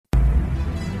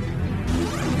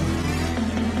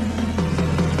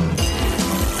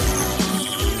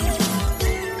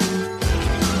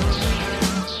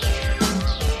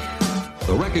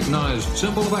recognized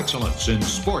symbol of excellence in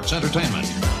sports entertainment.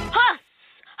 Huss!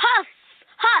 Huss!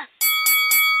 Huss!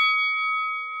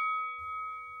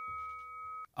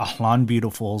 Ahlan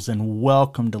beautifuls, and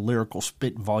welcome to Lyrical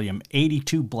Spit Volume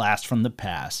 82 Blast from the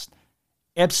Past.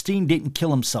 Epstein Didn't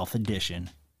Kill Himself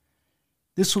edition.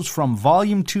 This was from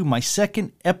Volume 2, my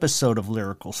second episode of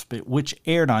Lyrical Spit, which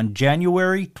aired on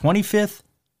January 25th,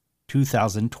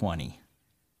 2020.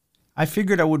 I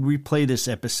figured I would replay this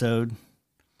episode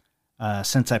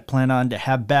since I plan on to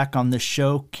have back on this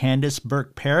show Candace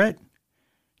Burke-Parrott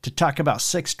to talk about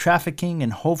sex trafficking,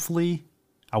 and hopefully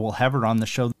I will have her on the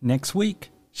show next week.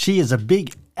 She is a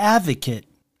big advocate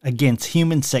against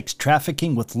human sex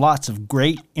trafficking with lots of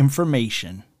great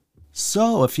information.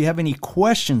 So if you have any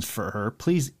questions for her,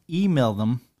 please email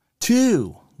them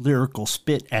to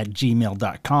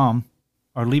lyricalspit@gmail.com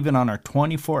or leave it on our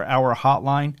 24-hour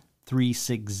hotline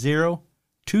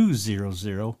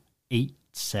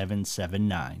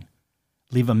 360-200-8779.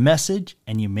 Leave a message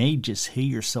and you may just hear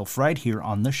yourself right here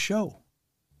on the show.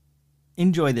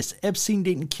 Enjoy this Epstein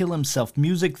Didn't Kill Himself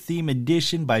music theme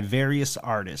edition by various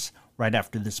artists right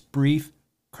after this brief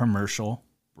commercial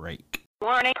break.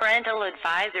 Warning, parental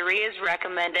advisory is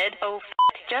recommended. Oh,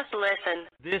 just listen.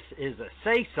 This is a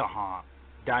Say Sahan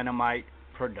Dynamite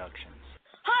Productions.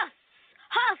 Huss!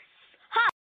 Huss!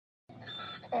 Huss!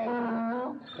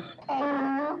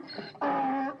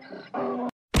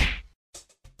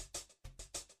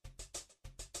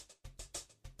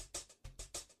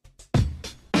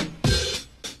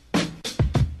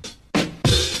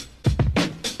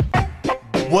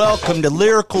 Welcome to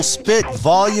Lyrical Spit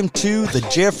Volume 2, the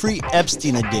Jeffrey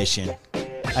Epstein edition.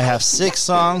 I have 6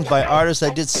 songs by artists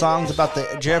that did songs about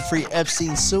the Jeffrey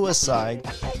Epstein suicide.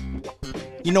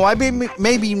 You know, I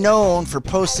may be known for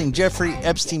posting Jeffrey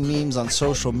Epstein memes on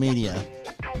social media.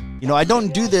 You know, I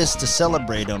don't do this to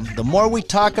celebrate him. The more we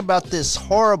talk about this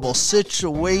horrible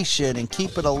situation and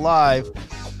keep it alive,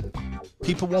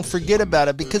 people won't forget about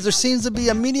it, because there seems to be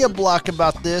a media block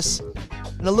about this.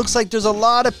 And it looks like there's a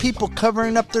lot of people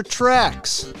covering up their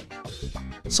tracks.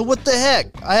 So what the heck?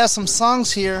 I have some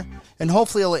songs here, and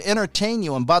hopefully it'll entertain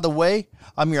you. And by the way,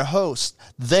 I'm your host,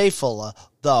 Theyfula,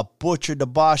 the Butcher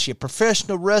Dabashi, a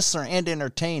professional wrestler and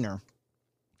entertainer.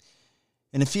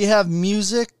 And if you have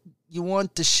music you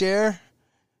want to share,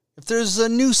 if there's a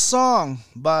new song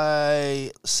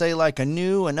by, say, like a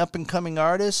new and up-and-coming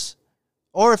artist,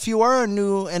 or if you are a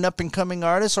new and up-and-coming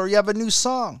artist, or you have a new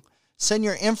song, send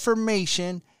your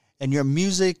information and your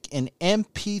music in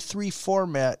MP3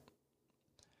 format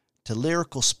to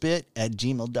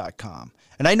lyricalspit@gmail.com.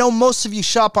 And I know most of you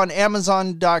shop on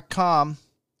Amazon.com,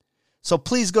 so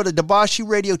please go to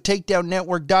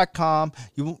DebashiRadioTakedownNetwork.com.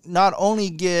 You not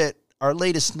only get our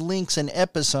latest links and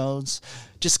episodes,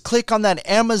 just click on that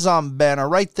Amazon banner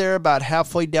right there about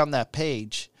halfway down that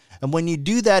page. And when you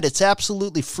do that, it's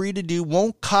absolutely free to do,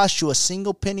 won't cost you a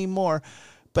single penny more.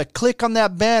 But click on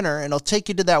that banner and it'll take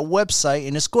you to that website,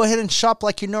 and just go ahead and shop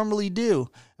like you normally do.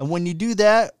 And when you do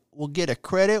that, we'll get a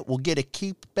credit, we'll get a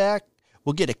kickback,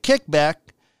 and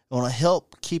it'll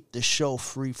help keep the show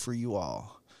free for you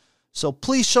all. So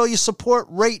please show your support,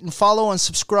 rate and follow and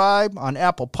subscribe on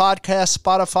Apple Podcasts,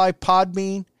 Spotify,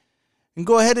 Podbean, and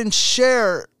go ahead and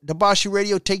share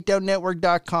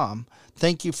DebashiRadioTakedownNetwork.com.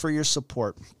 Thank you for your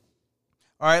support.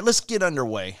 All right, let's get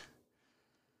underway.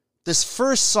 This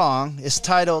first song is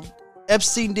titled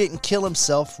Epstein Didn't Kill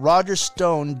Himself, Roger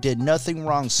Stone Did Nothing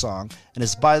Wrong song, and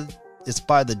it's by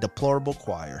the Deplorable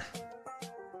Choir.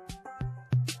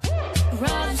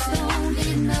 Roger Stone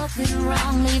did nothing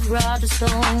wrong, leave Roger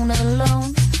Stone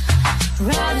alone.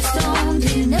 Roger Stone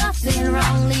did nothing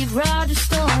wrong, leave Roger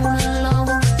Stone alone.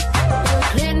 Bill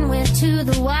Clinton went to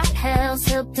the White House,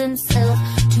 helped himself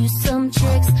to some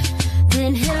chicks.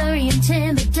 Then Hillary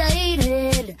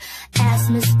intimidated, asked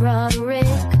Miss Broderick.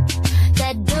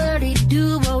 That dirty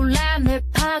duo lined their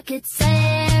pockets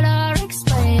at our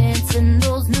expense, and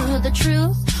those knew the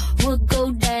truth would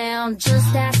go down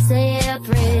just as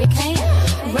Cedric.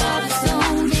 Roger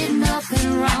Stone did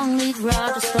nothing wrong, leave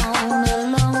Roger Stone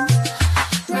alone.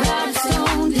 Roger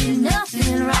Stone did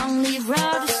nothing wrong, leave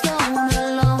Roger Stone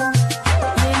alone.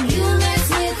 When you mess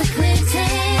with the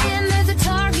Clinton, there's a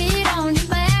target on your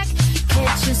back.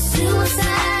 Catch a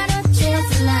suicide or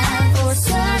chance of life or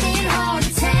sudden heart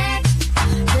attack.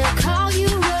 They'll call you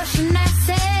Russian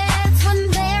assets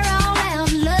when they're all out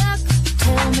of luck.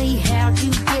 Tell me how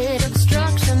you get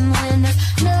obstruction when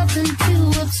there's nothing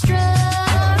to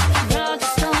obstruct. Roger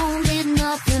Stone did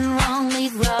nothing wrong,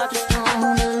 leave Roger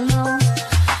Stone alone.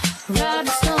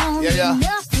 Roger Stone did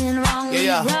nothing wrong,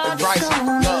 leave Roger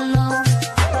Stone alone.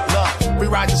 Look, we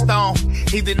Roger Stone.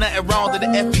 He did nothing wrong that the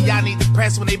FBI need to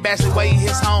press when they bashed away in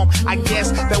his home. I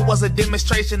guess that was a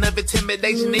demonstration of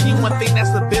intimidation. And you one thing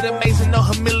that's a bit amazing, no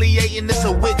humiliating, it's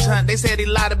a witch hunt. They said he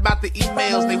lied about the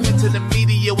emails. They went to the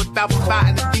media without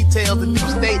providing the details. The deep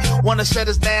state wanna shut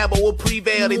us down, but we'll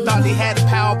prevail. They thought they had the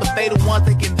power, but they the ones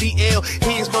that can DL.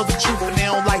 He exposed the truth and they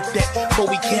don't like that. But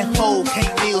we can't fold,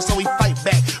 can't kneel, so we fight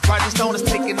back. Roger Stone is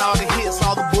taking all the hits,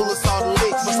 all the bullets, all the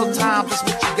licks. But sometimes that's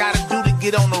what you gotta do to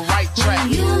get on the right track.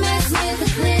 You mess with the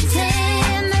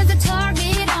Clinton, there's a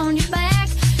target on your back.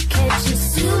 Catch you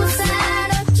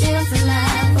suicide or jail for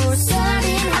life or a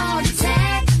sudden heart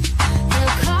attack.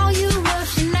 They'll call you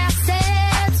Russian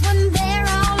assets when they're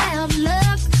all out of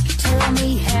luck. Tell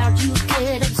me, how'd you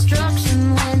get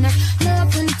obstruction when there's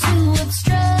nothing to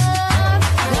obstruct?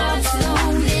 Roger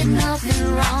Stone did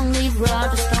nothing wrong, leave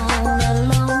Roger Stone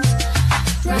alone.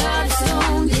 Roger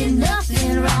Stone did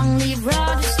nothing wrong, leave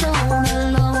Roger Stone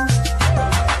alone.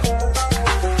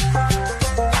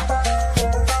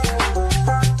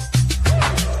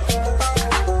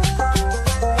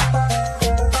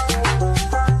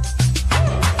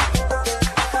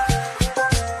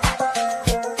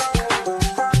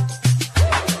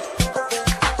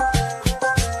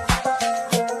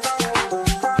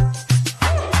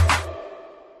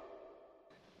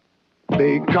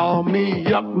 They call me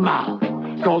Yuck Mouth,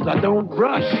 'cause I don't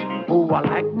brush. Oh, I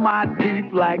like my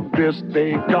teeth like this.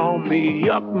 They call me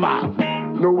Yuck Mouth.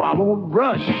 No, I won't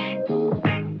brush.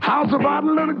 How's about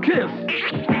a little kiss?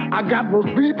 I got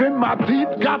roast beef in my teeth,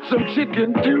 got some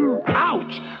chicken too.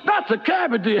 Ouch, that's a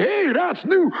cavity. Hey, that's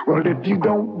new. Well, if you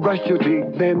don't brush your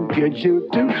teeth, then kids you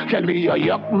too can be a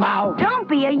Yuck Mouth. Don't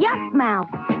be a yuck mouth.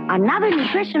 Another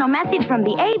nutritional message from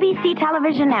the ABC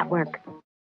Television Network.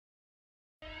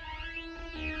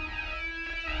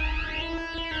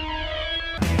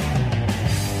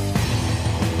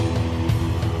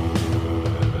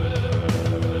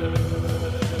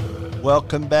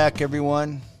 Welcome back,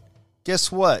 everyone.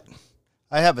 Guess what?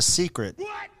 I have a secret.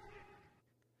 What?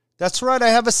 That's right, I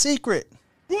have a secret.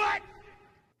 What?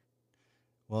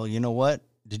 Well, you know what?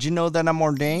 Did you know that I'm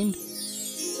ordained?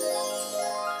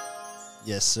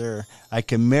 Yes, sir. I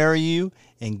can marry you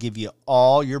and give you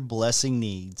all your blessing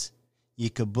needs. You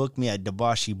can book me at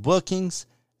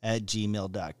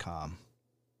debaucheebookings@gmail.com.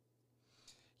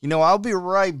 You know, I'll be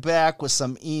right back with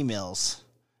some emails.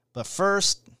 But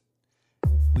first,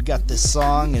 we got this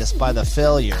song, and it's by The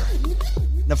Failure.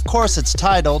 And of course, it's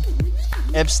titled,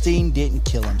 Epstein Didn't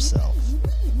Kill Himself.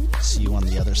 See you on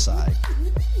the other side.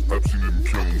 Epstein didn't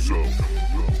kill himself.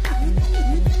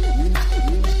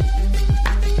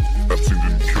 Epstein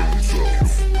didn't kill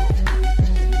himself.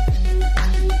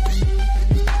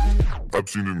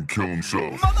 Epstein didn't kill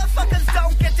himself. Motherfuckers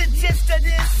don't get the gist of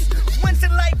this.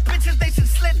 Winston like bitches, they should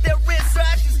slit their wrists. Or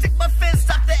I should stick my fist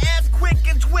up their ass quick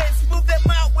and twist. Move them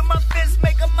out with my fist,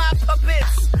 make them my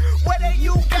puppets. Whether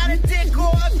you got a dick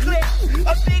or a clip,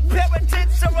 a big pair of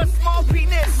tits or a small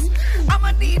penis,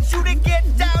 I'ma need you to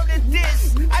get down to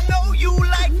this. I know you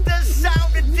like the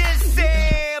sound of this,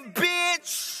 and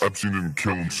bitch. Epstein didn't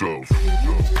kill himself.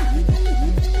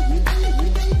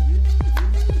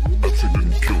 Epstein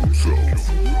didn't kill himself.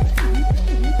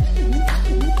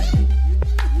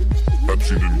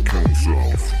 Epstein didn't kill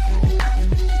himself.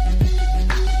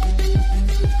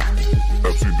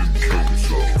 Epstein didn't kill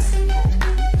himself.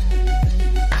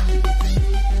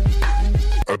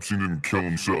 Epstein didn't kill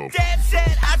himself. Dad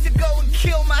said I should go and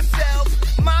kill myself.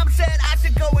 Mom said I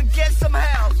should go and get some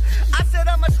help. I said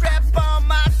I'ma strap on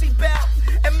my seatbelt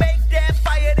and make that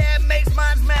fire that makes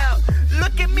mine melt.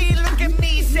 Look at me,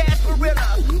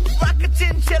 sarsaparilla. Rock a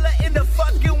chinchilla in the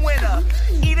fucking winter.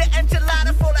 Eat an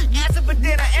enchilada full of acid for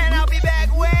dinner. And I'll be back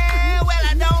well,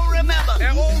 I don't remember.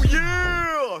 And oh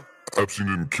yeah! Epstein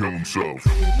didn't kill himself.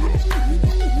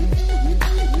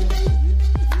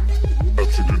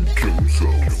 Epstein didn't kill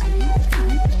himself.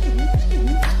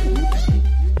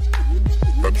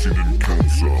 Epstein didn't kill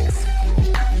himself.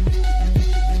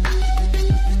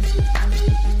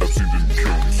 Epstein didn't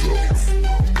kill himself.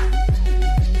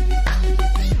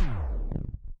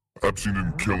 Epstein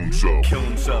didn't kill himself. Kill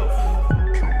himself.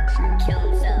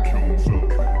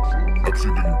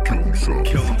 Epstein didn't kill himself.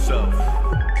 Kill himself.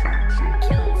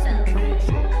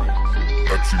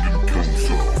 Epstein didn't kill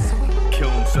himself. Kill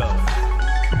himself.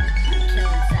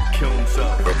 Kill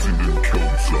himself. Epstein didn't kill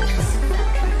himself.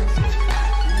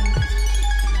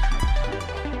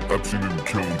 Epstein didn't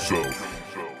kill himself.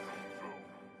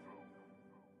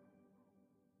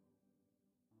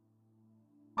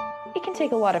 It can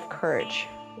take a lot of courage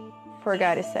for a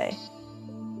guy to say,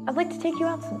 I'd like to take you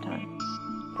out sometime,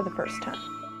 for the first time.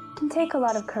 It can take a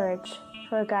lot of courage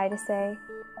for a guy to say,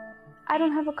 I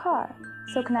don't have a car,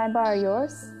 So can I borrow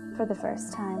yours for the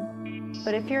first time?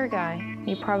 But if you're a guy,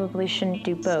 you probably shouldn't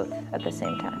do both at the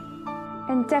same time.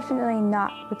 And definitely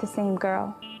not with the same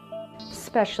girl.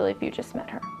 Especially if you just met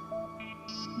her.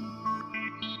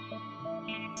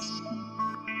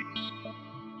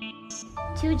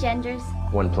 Two genders.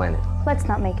 One planet. Let's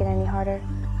not make it any harder.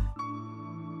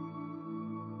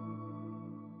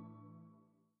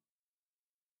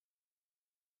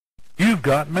 You've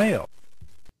got mail.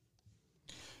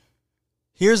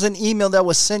 Here's an email that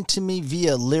was sent to me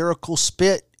via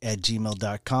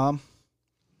lyricalspit@gmail.com.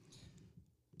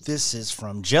 This is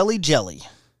from Jelly Jelly.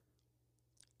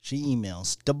 She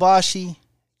emails, Dabashi,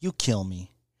 you kill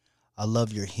me. I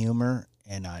love your humor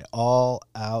and I all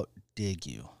out dig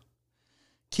you.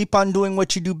 Keep on doing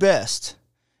what you do best.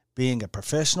 Being a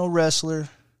professional wrestler,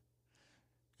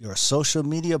 your social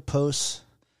media posts,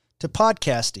 to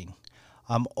podcasting.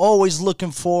 I'm always looking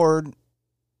forward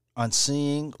on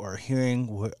seeing or hearing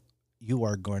what you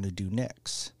are going to do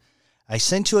next. I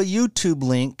sent you a YouTube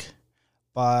link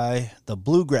by the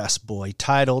Bluegrass Boy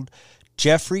titled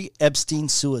Jeffrey Epstein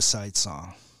Suicide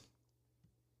Song.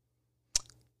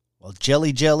 Well,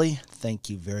 Jelly Jelly, thank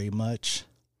you very much.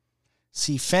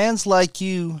 See, fans like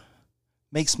you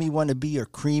makes me want to be your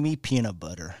creamy peanut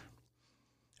butter.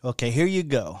 Okay, here you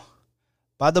go.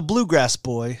 By the Bluegrass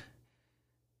Boy,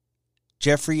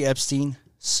 Jeffrey Epstein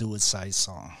Suicide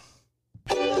Song.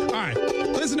 All right,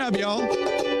 listen up, y'all.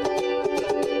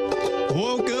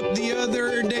 Woke up the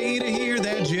other day to hear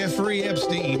that Jeffrey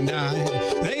Epstein died.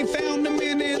 They found him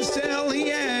in his cell, he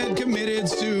had committed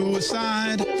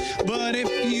suicide. But if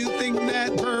you think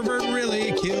that pervert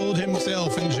really killed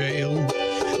himself in jail,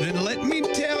 then let me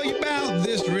tell you about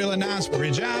this really nice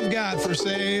bridge I've got for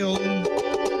sale.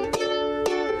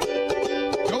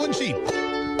 Going cheap.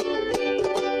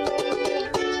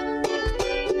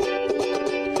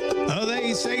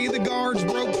 They say the guards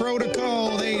broke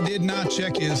protocol, they did not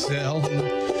check his cell.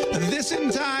 This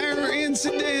entire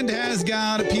incident has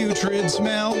got a putrid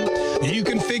smell. You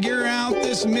can figure out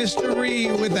this mystery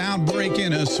without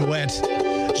breaking a sweat.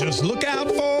 Just look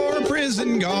out for a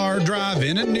prison guard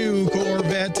driving a new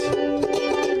Corvette.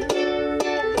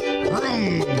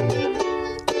 Vroom.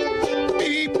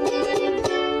 Beep.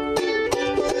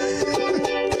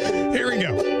 Here we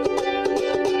go.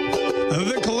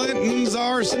 The Clintons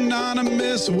are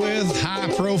synonymous with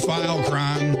high-profile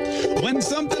crime. When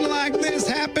something like this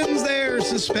happens, they're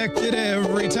suspected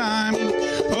every time.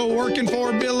 Oh, working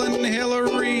for Bill and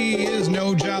Hillary is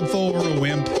no job for a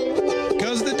wimp.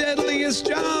 'Cause the deadliest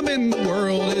job in the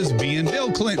world is being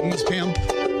Bill Clinton's pimp.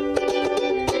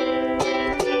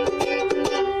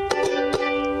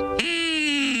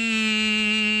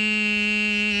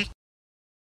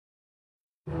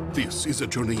 This is a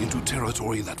journey into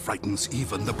territory that frightens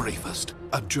even the bravest.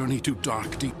 A journey to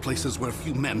dark, deep places where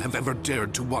few men have ever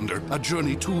dared to wander. A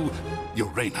journey to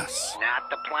Uranus. Not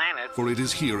the planet. For it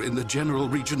is here in the general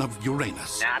region of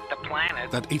Uranus Not the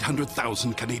planet. that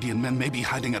 800,000 Canadian men may be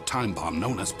hiding a time bomb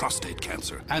known as prostate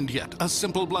cancer. And yet, a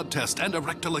simple blood test and a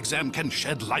rectal exam can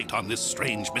shed light on this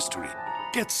strange mystery.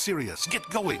 Get serious, get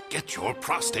going, get your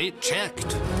prostate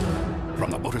checked. From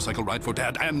the Motorcycle Ride for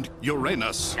Dad and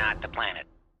Uranus. Not the planet.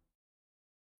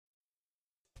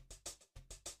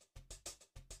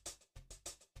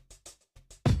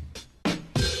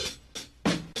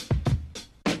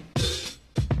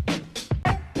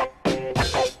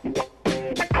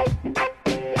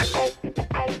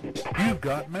 You've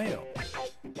got mail.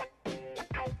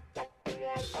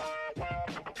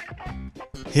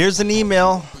 Here's an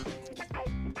email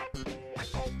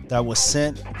that was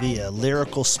sent via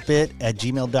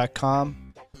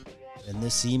lyricalspit@gmail.com. And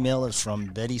this email is from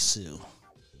Betty Sue.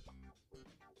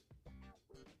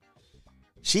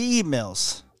 She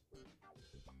emails,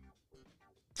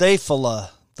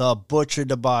 Thayfula, the Butcher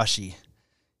Dabashi.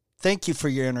 Thank you for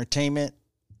your entertainment.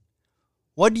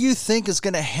 What do you think is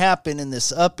going to happen in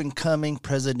this up-and-coming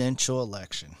presidential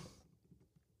election?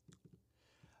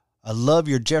 I love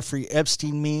your Jeffrey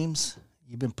Epstein memes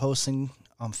you've been posting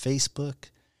on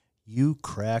Facebook. You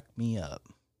crack me up.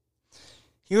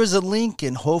 Here's a link,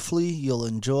 and hopefully you'll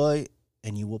enjoy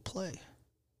and you will play.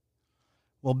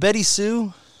 Well, Betty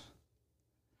Sue,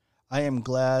 I am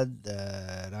glad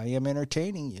that I am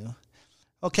entertaining you.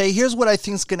 Okay, here's what I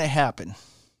think is going to happen.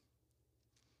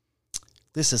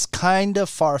 This is kind of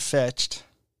far-fetched.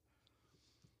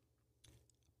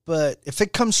 But if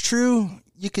it comes true,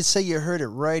 you could say you heard it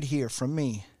right here from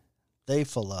me.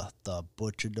 Thayfula, the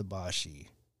Butcher Dabashi.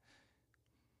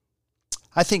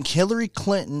 I think Hillary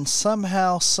Clinton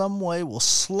somehow, some way will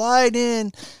slide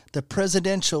in the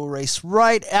presidential race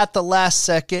right at the last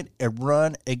second and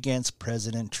run against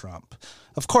President Trump.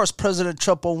 Of course, President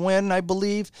Trump will win, I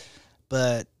believe,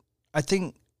 but I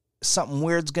think something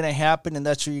weird's going to happen, and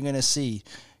that's what you're going to see.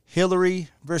 Hillary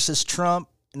versus Trump,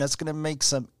 and that's going to make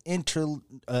some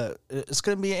it's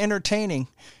going to be entertaining.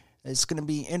 It's going to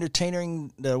be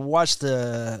entertaining to watch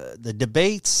the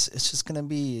debates. It's just going to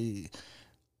be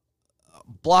a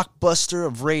blockbuster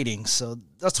of ratings. So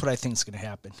that's what I think is going to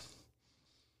happen.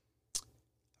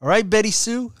 All right, Betty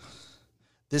Sue,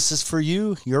 this is for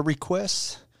you, your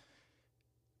request.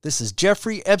 This is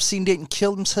Jeffrey Epstein Didn't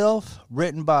Kill Himself,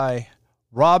 written by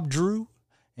Rob Drew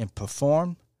and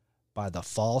performed by the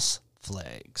False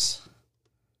Flags.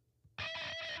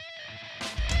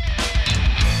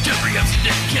 Jeffrey Epstein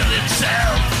didn't kill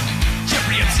himself.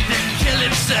 Jeffrey Epstein didn't kill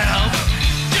himself.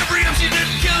 Jeffrey Epstein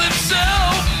didn't kill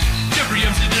himself. Jeffrey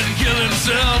Epstein didn't kill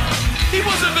himself. He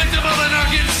was a victim of an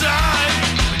arkanside.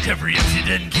 But Jeffrey Epstein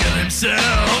didn't kill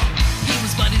himself. He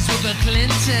was buddies with Bill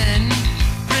Clinton,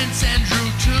 Prince Andrew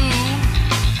too.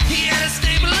 He had a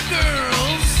stable of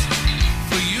girls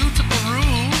for you to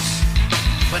peruse,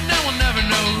 but no one never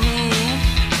know who,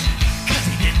 'cause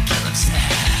he didn't kill himself.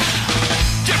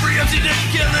 Jeffrey Epstein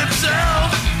didn't kill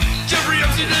himself. Jeffrey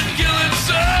Epstein didn't kill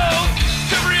himself.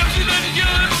 Jeffrey Epstein didn't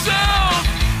kill himself.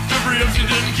 Jeffrey Epstein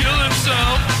didn't kill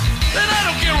himself. And I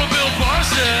don't care what Bill Barr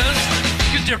says,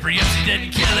 'cause Jeffrey Epstein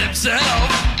didn't kill himself.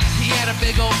 He had a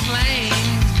big old plane,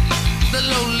 the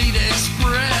Lolita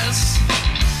Express,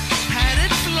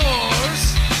 padded floors,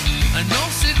 and no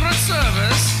Secret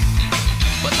Service,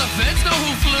 but the feds know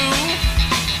who flew.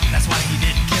 That's why he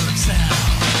didn't kill himself.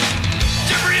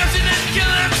 Jeffrey Epstein didn't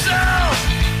kill himself.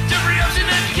 Jeffrey Epstein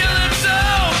didn't kill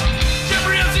himself.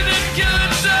 Jeffrey Epstein didn't kill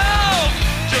himself.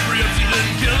 Jeffrey Epstein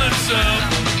didn't kill himself.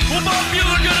 Well, Bob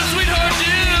Mueller got a sweetheart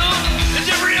deal, and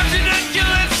Jeffrey Epstein didn't kill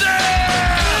himself.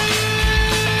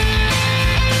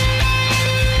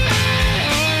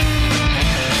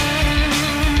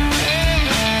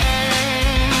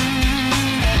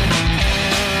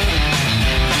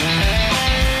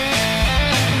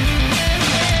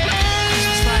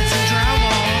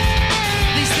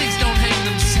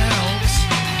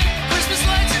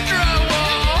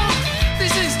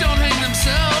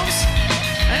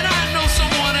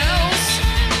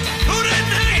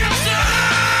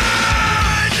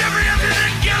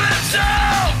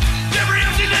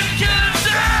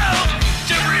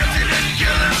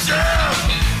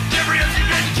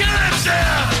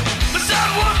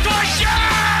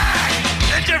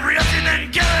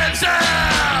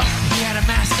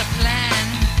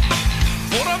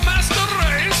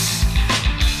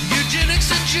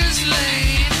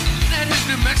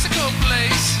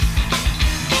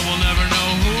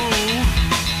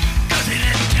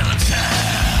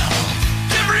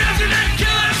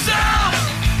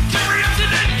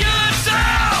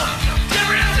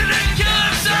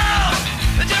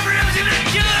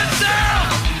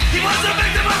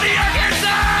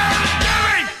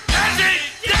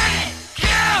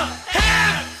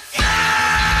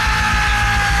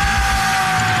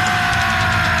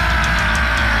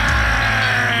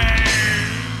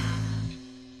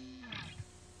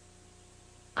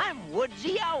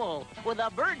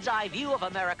 View of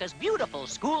America's beautiful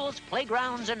schools,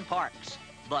 playgrounds, and parks.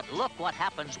 But look what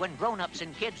happens when grown-ups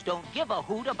and kids don't give a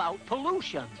hoot about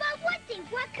pollution. But what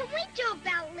can we do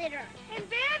about litter? And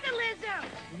vandalism!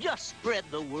 Just spread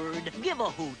the word. Give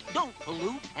a hoot. Don't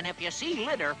pollute. And if you see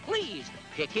litter, please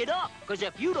pick it up. Because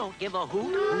if you don't give a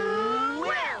hoot, who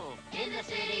will? In the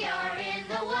city or in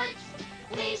the woods,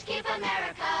 please keep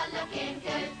America looking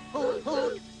good. Hoot,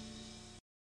 hoot.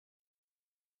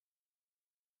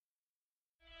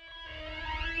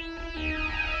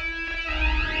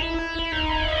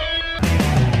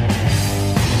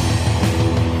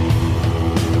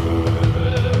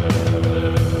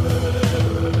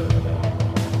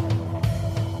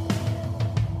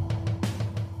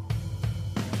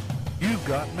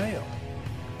 Got mail.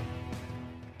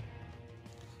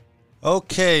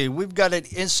 Okay, we've got an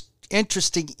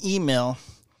interesting email,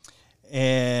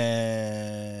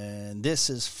 and this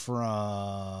is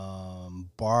from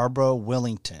Barbara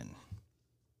Willington.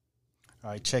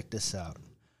 All right, check this out.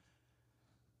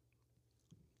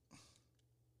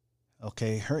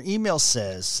 Okay, her email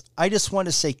says, I just want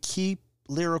to say keep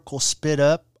Lyrical Spit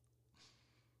up.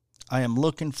 I am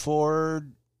looking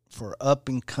forward for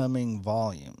up-and-coming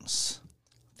volumes.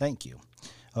 Thank you.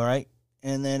 All right.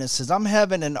 And then it says, I'm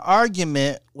having an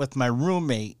argument with my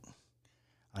roommate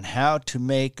on how to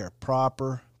make a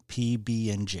proper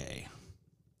PB&J.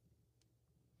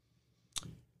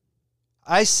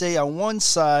 I say on one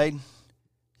side,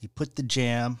 you put the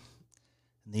jam.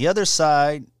 On the other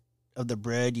side of the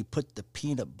bread, you put the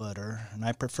peanut butter. And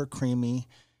I prefer creamy.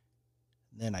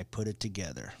 Then I put it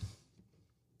together.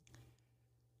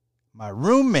 My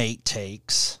roommate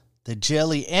takes the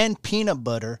jelly and peanut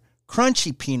butter,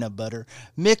 crunchy peanut butter,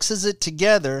 mixes it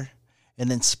together, and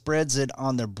then spreads it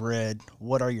on their bread.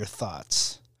 What are your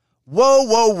thoughts? Whoa,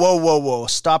 whoa, whoa, whoa, whoa.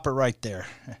 Stop it right there.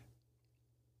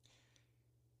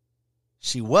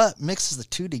 She what? Mixes the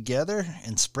two together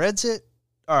and spreads it?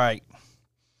 All right.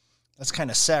 That's kind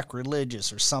of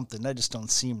sacrilegious or something. That just don't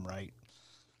seem right.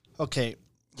 Okay,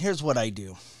 here's what I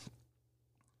do.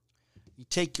 You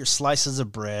take your slices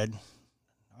of bread.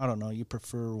 I don't know, you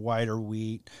prefer white or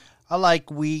wheat. I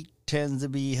like wheat, tends to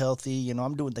be healthy. You know,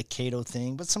 I'm doing the keto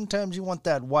thing, but sometimes you want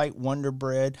that white Wonder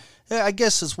Bread. I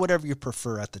guess it's whatever you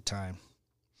prefer at the time.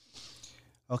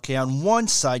 Okay, on one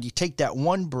side, you take that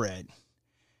one bread,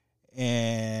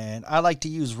 and I like to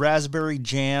use raspberry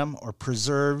jam or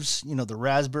preserves. You know, the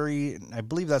raspberry, I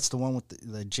believe that's the one with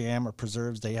the jam or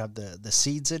preserves. They have the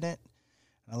seeds in it.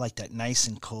 I like that nice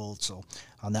and cold. So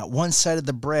on that one side of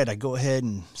the bread, I go ahead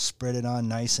and spread it on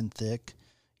nice and thick.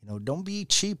 You know, don't be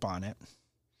cheap on it.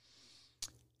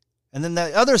 And then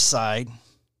the other side,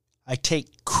 I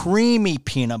take creamy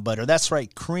peanut butter. That's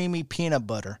right, creamy peanut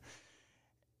butter.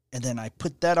 And then I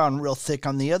put that on real thick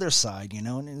on the other side, you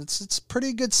know, and it's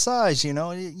pretty good size, you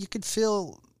know. You could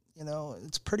feel, you know,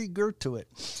 it's pretty girth to it.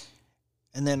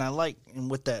 And then I like, and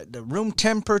with the room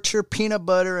temperature peanut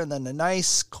butter and then the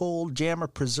nice cold jam or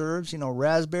preserves, you know,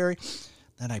 raspberry.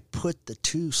 Then I put the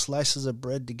two slices of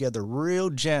bread together real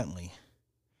gently.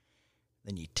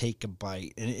 Then you take a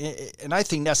bite. And I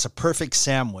think that's a perfect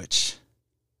sandwich.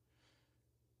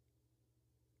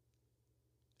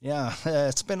 Yeah,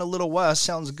 it's been a little while.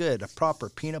 Sounds good. A proper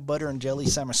peanut butter and jelly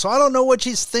sandwich. So I don't know what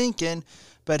she's thinking,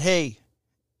 but hey,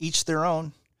 each their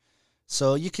own.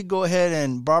 So you could go ahead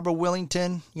and, Barbara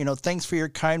Willington, you know, thanks for your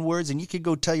kind words. And you could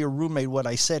go tell your roommate what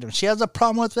I said. If she has a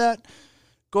problem with that,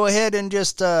 go ahead and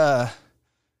just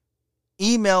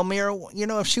email me. Or, you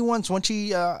know, if she wants, when she,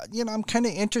 you know, I'm kind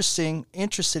of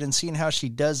interested in seeing how she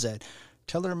does that.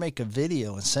 Tell her to make a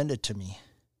video and send it to me.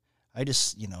 I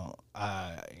just, you know,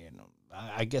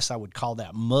 I guess I would call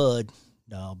that mud.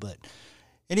 No, but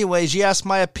anyways, you asked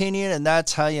my opinion, and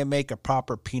that's how you make a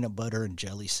proper peanut butter and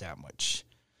jelly sandwich.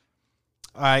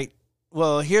 All right,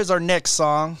 well, here's our next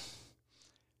song.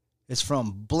 It's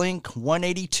from Blink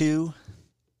 182,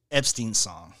 Epstein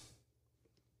Song.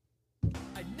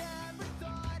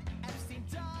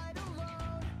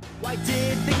 Why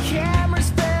did the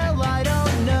cameras fail? I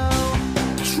don't know.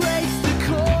 Trace the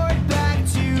cord back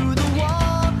to the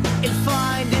wall and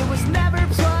find it was never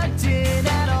plugged in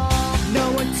at all.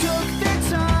 No one took their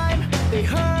time, they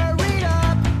hurried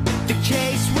up. The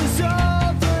case was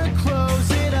over, close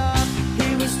it up.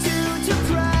 He was too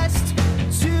depressed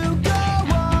to go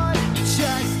on.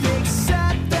 Just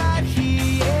accept that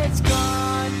he is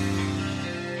gone.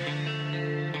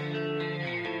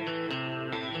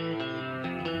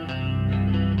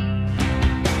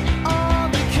 All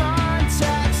the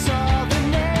contacts, all the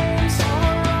names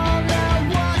are all now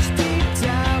washed deep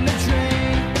down the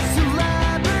drain.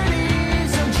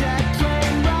 Celebrities on jet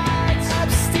plane rides.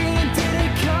 Epstein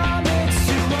didn't commit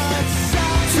suicide.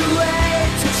 Too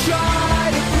late to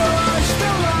try to push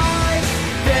the line.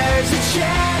 There's a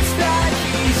chance that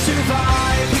he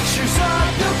survived. Pictures of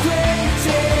the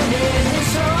Clinton in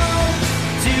his home.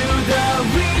 Do the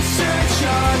research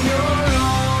on your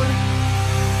own.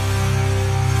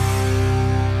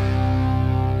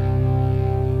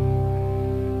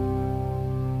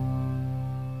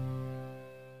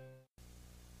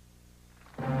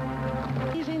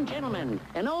 Ladies and gentlemen,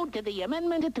 an ode to the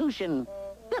amendment-itution.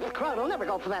 This crowd will never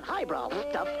go for that highbrow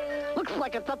stuff. Looks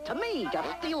like it's up to me to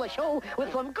steal a show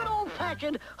with some good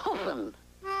old-fashioned hoofing.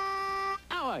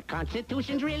 Our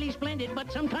Constitution's really splendid,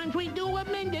 but sometimes we do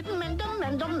amend it. Amend.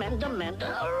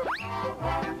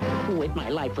 With my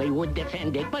life I would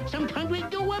defend it, but sometimes we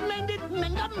do amend it.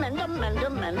 Amend.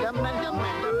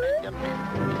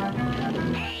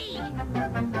 Hey!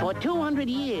 For 200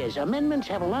 years, amendments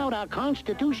have allowed our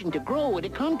Constitution to grow with the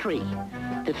country.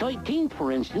 The 13th,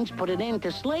 for instance, put an end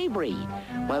to slavery,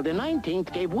 while the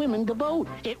 19th gave women the vote.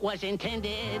 It was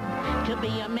intended to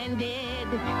be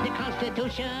amended, the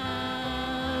Constitution.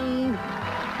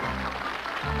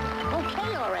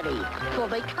 Okay already, so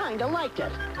they kinda liked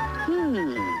it.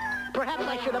 Perhaps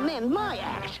I should amend my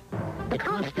act. The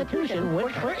Constitution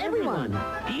works for everyone,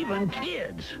 even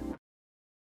kids.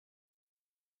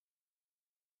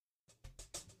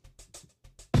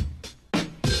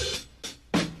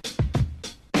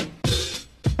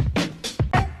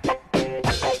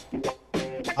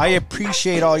 I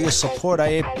appreciate all your support.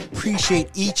 I appreciate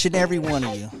each and every one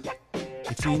of you.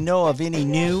 If you know of any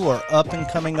new or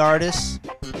up-and-coming artists,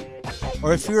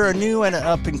 Or if you're a new and an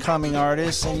up-and-coming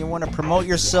artist and you want to promote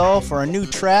yourself or a new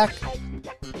track,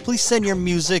 please send your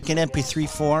music in MP3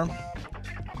 form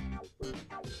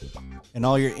and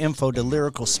all your info to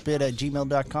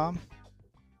lyricalspit@gmail.com.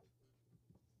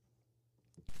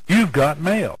 You've got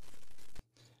mail.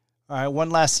 All right, one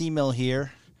last email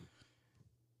here.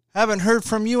 Haven't heard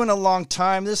from you in a long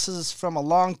time. This is from a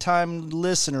longtime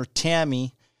listener,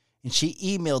 Tammy, and she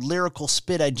emailed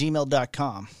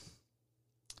lyricalspit@gmail.com.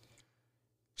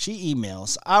 She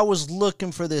emails, I was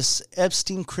looking for this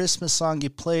Epstein Christmas song you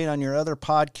played on your other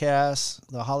podcast,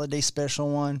 the holiday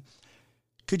special one.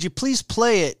 Could you please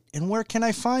play it, and where can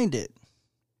I find it?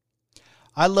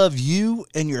 I love you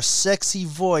and your sexy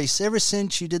voice ever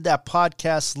since you did that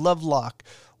podcast, Love Lock,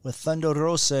 with Thunder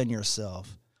Rosa and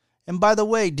yourself. And by the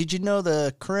way, did you know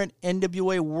the current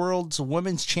NWA World's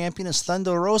Women's Champion is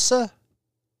Thunder Rosa?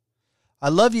 I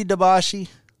love you, Dabashi.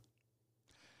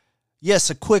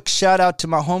 Yes, a quick shout out to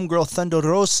my homegirl, Thunder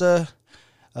Rosa.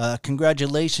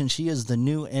 Congratulations, she is the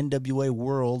new NWA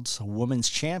World's Women's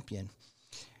Champion.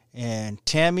 And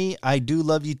Tammy, I do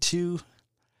love you too.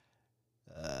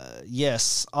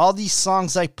 Yes, all these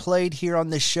songs I played here on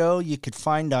the show you could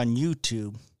find on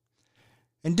YouTube.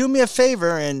 And do me a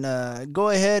favor and go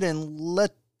ahead and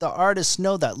let the artists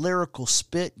know that Lyrical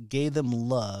Spit gave them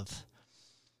love.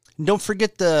 And don't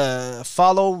forget to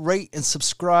follow, rate, and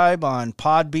subscribe on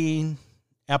Podbean,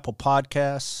 Apple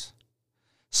Podcasts,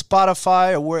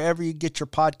 Spotify, or wherever you get your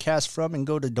podcast from. And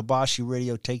go to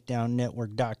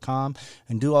DabashiRadioTakedownnetwork.com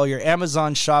and do all your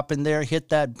Amazon shopping there. Hit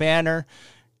that banner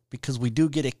because we do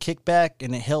get a kickback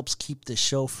and it helps keep the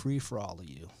show free for all of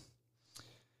you.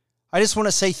 I just want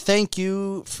to say thank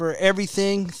you for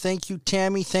everything. Thank you,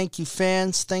 Tammy. Thank you,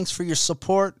 fans. Thanks for your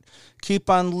support. Keep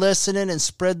on listening and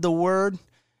spread the word.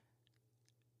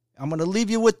 I'm going to leave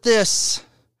you with this.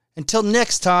 Until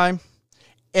next time,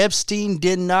 Epstein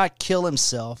did not kill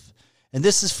himself. And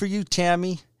this is for you,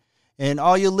 Tammy. And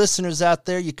all you listeners out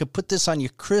there, you could put this on your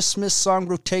Christmas song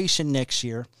rotation next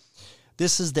year.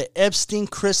 This is the Epstein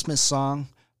Christmas song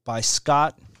by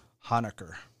Scott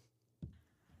Honecker.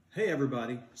 Hey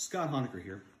everybody, Scott Honecker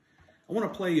here. I want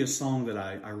to play you a song that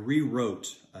I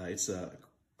rewrote. It's a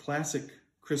classic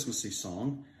Christmassy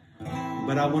song,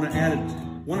 but I wanted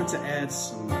to add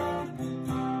some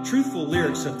truthful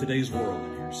lyrics of today's world in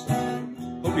here. So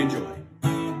hope you enjoy.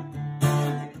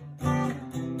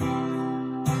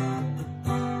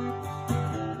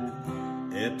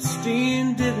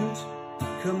 Epstein didn't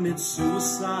commit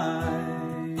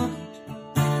suicide.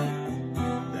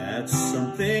 That's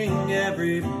something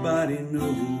everybody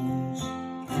knows.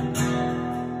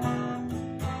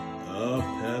 A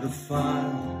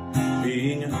pedophile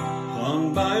being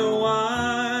hung by a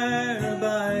wire,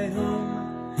 by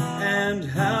whom and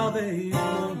how they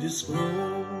won't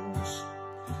disclose.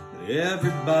 But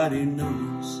everybody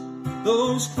knows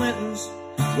those Clintons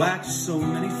whacked so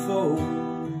many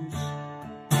foes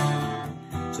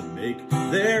to make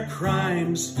their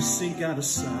crimes sink out of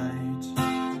sight.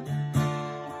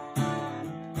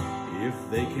 If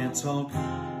they can't talk,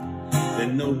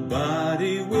 then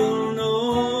nobody will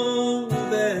know.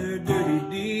 Their dirty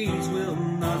deeds will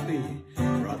not be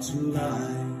brought to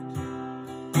light.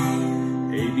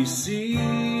 ABC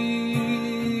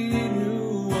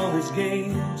knew all his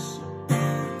games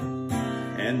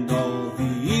and all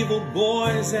the evil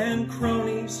boys and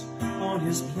cronies on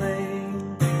his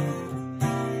plane.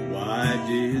 Why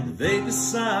did they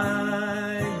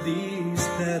decide these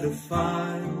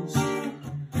pedophiles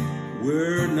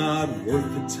were not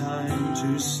worth the time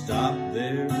to stop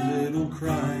their little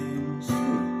crimes?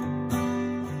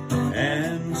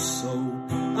 And so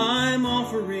I'm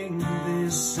offering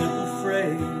this simple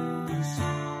phrase.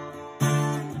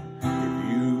 If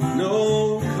you've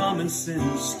no common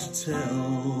sense to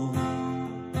tell,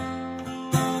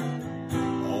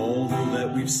 although that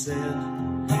we've said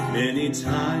many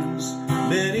times,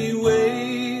 many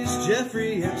ways,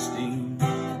 Jeffrey Epstein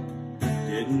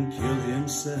didn't kill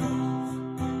himself.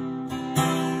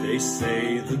 They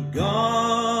say the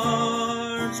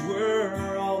guards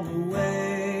were all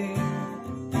away.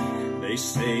 They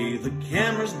say the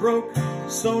cameras broke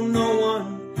so no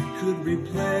one could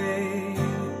replay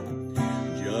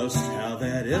just how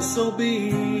that SOB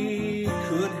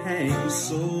could hang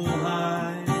so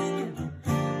high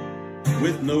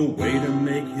with no way to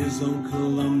make his own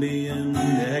Colombian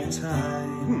necktie.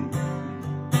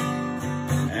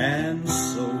 And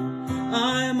so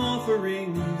I'm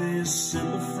offering this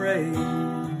simple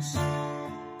phrase.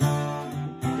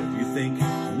 If you think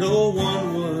no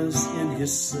one was in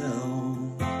his cell,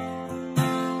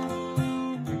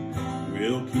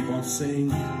 we'll keep on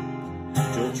saying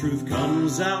till truth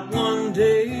comes out one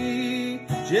day.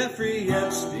 Jeffrey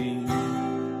Epstein,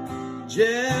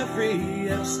 Jeffrey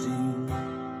Epstein,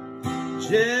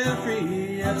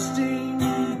 Jeffrey Epstein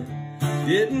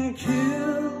didn't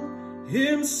kill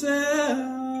himself.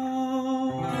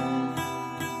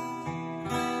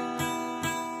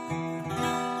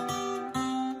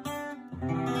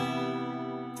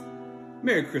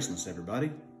 Merry Christmas,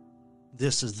 everybody.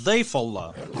 This is They For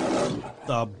Love,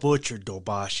 the Butcher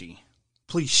Dobashi.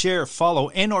 Please share, follow,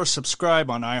 and or subscribe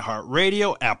on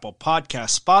iHeartRadio, Apple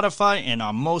Podcasts, Spotify, and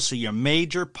on most of your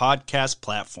major podcast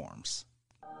platforms.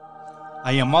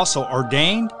 I am also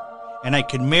ordained, and I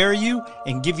can marry you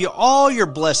and give you all your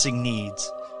blessing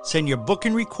needs. Send your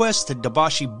booking requests to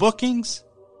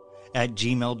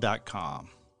debashibookings@gmail.com.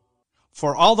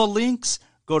 For all the links,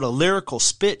 go to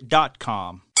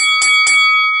lyricalspit.com.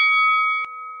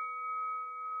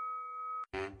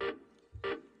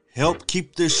 Help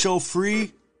keep this show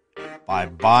free by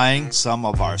buying some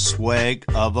of our swag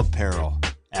of apparel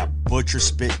at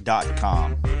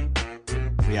butcherspit.com.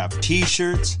 We have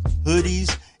t-shirts,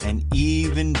 hoodies, and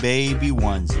even baby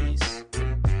onesies.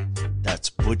 That's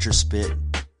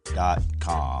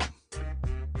butcherspit.com.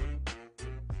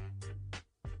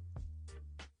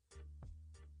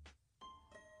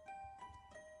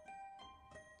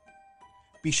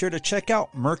 Be sure to check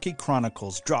out Murky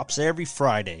Chronicles, drops every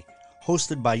Friday.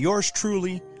 Hosted by yours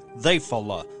truly,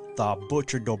 Theyfala, the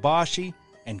Butcher Dobashi,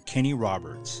 and Kenny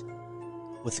Roberts.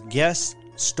 With guests,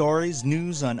 stories,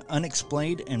 news on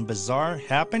unexplained and bizarre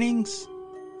happenings.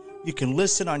 You can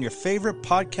listen on your favorite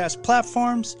podcast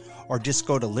platforms or just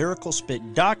go to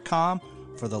lyricalspit.com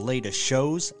for the latest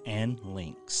shows and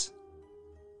links.